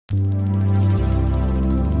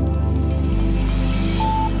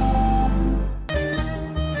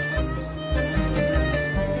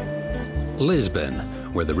Lisbon,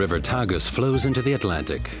 where the river Tagus flows into the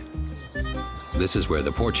Atlantic. This is where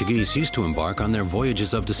the Portuguese used to embark on their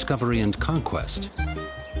voyages of discovery and conquest.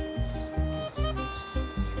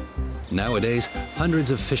 Nowadays, hundreds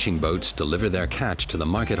of fishing boats deliver their catch to the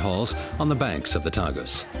market halls on the banks of the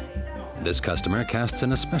Tagus. This customer casts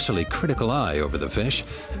an especially critical eye over the fish.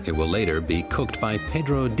 It will later be cooked by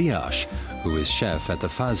Pedro Dias, who is chef at the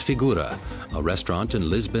Faz Figura, a restaurant in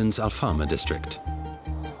Lisbon's Alfama district.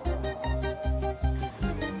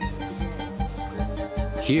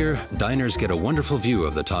 Here, diners get a wonderful view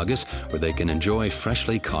of the Tagus, where they can enjoy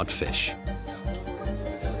freshly caught fish.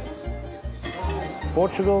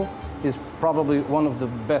 Portugal is probably one of the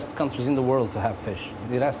best countries in the world to have fish.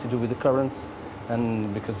 It has to do with the currents,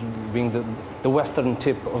 and because being the western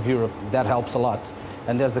tip of Europe, that helps a lot.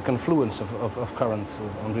 And there's a confluence of currents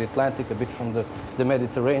on the Atlantic, a bit from the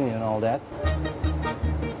Mediterranean and all that.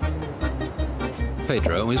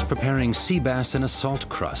 Pedro is preparing sea bass in a salt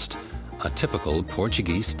crust, a typical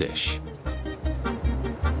Portuguese dish.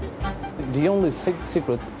 The only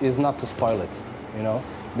secret is not to spoil it, you know,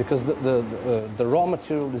 because the raw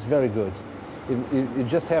material is very good. You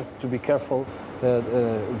just have to be careful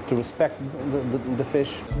to respect the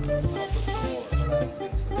fish.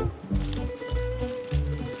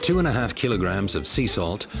 2.5 kilograms of sea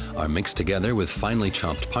salt are mixed together with finely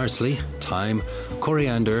chopped parsley, thyme,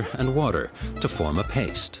 coriander, and water to form a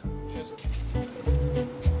paste.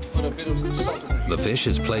 The fish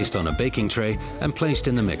is placed on a baking tray and placed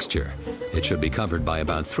in the mixture. It should be covered by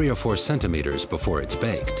about 3 or 4 centimeters before it's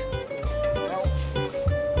baked.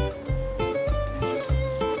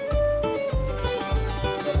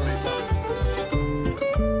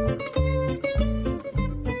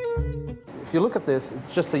 If you look at this,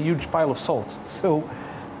 it's just a huge pile of salt. So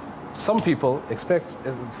some people expect,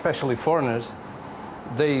 especially foreigners,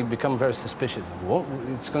 they become very suspicious. Well,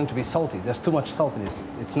 it's going to be salty. There's too much salt in it.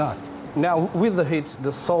 It's not. Now, with the heat,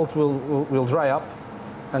 the salt will dry up,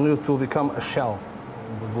 and it will become a shell.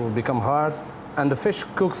 It will become hard, and the fish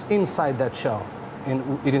cooks inside that shell,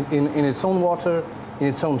 in its own water, in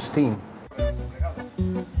its own steam.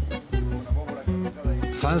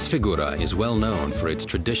 Faz Figura is well known for its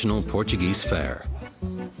traditional Portuguese fare.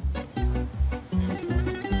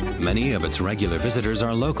 Many of its regular visitors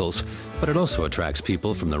are locals, but it also attracts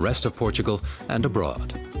people from the rest of Portugal and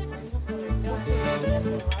abroad.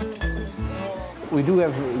 We do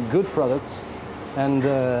have good products, and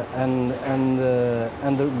the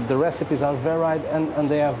recipes are varied, and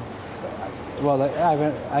they have, well,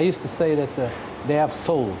 I used to say that they have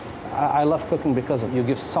soul. I love cooking because you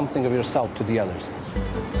give something of yourself to the others.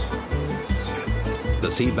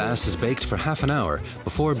 The sea bass is baked for half an hour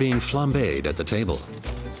before being flambéed at the table.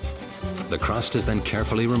 The crust is then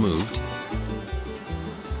carefully removed.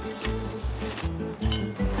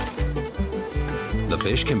 The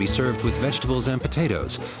fish can be served with vegetables and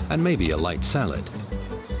potatoes, and maybe a light salad.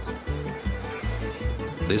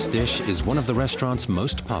 This dish is one of the restaurant's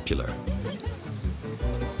most popular.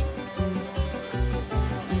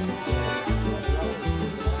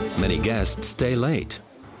 Many guests stay late.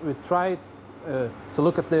 We try to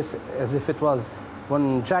look at this as if it was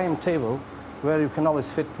one giant table where you can always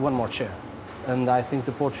fit one more chair. And I think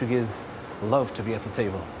the Portuguese love to be at the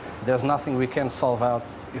table. There's nothing we can solve out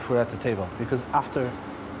if we're at the table, because after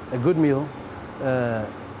a good meal,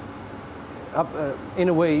 in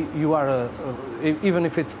a way, you are, even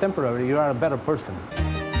if it's temporary, you are a better person.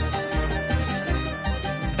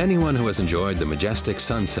 Anyone who has enjoyed the majestic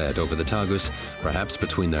sunset over the Tagus, perhaps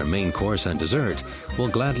between their main course and dessert, will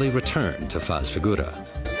gladly return to Faz Figura.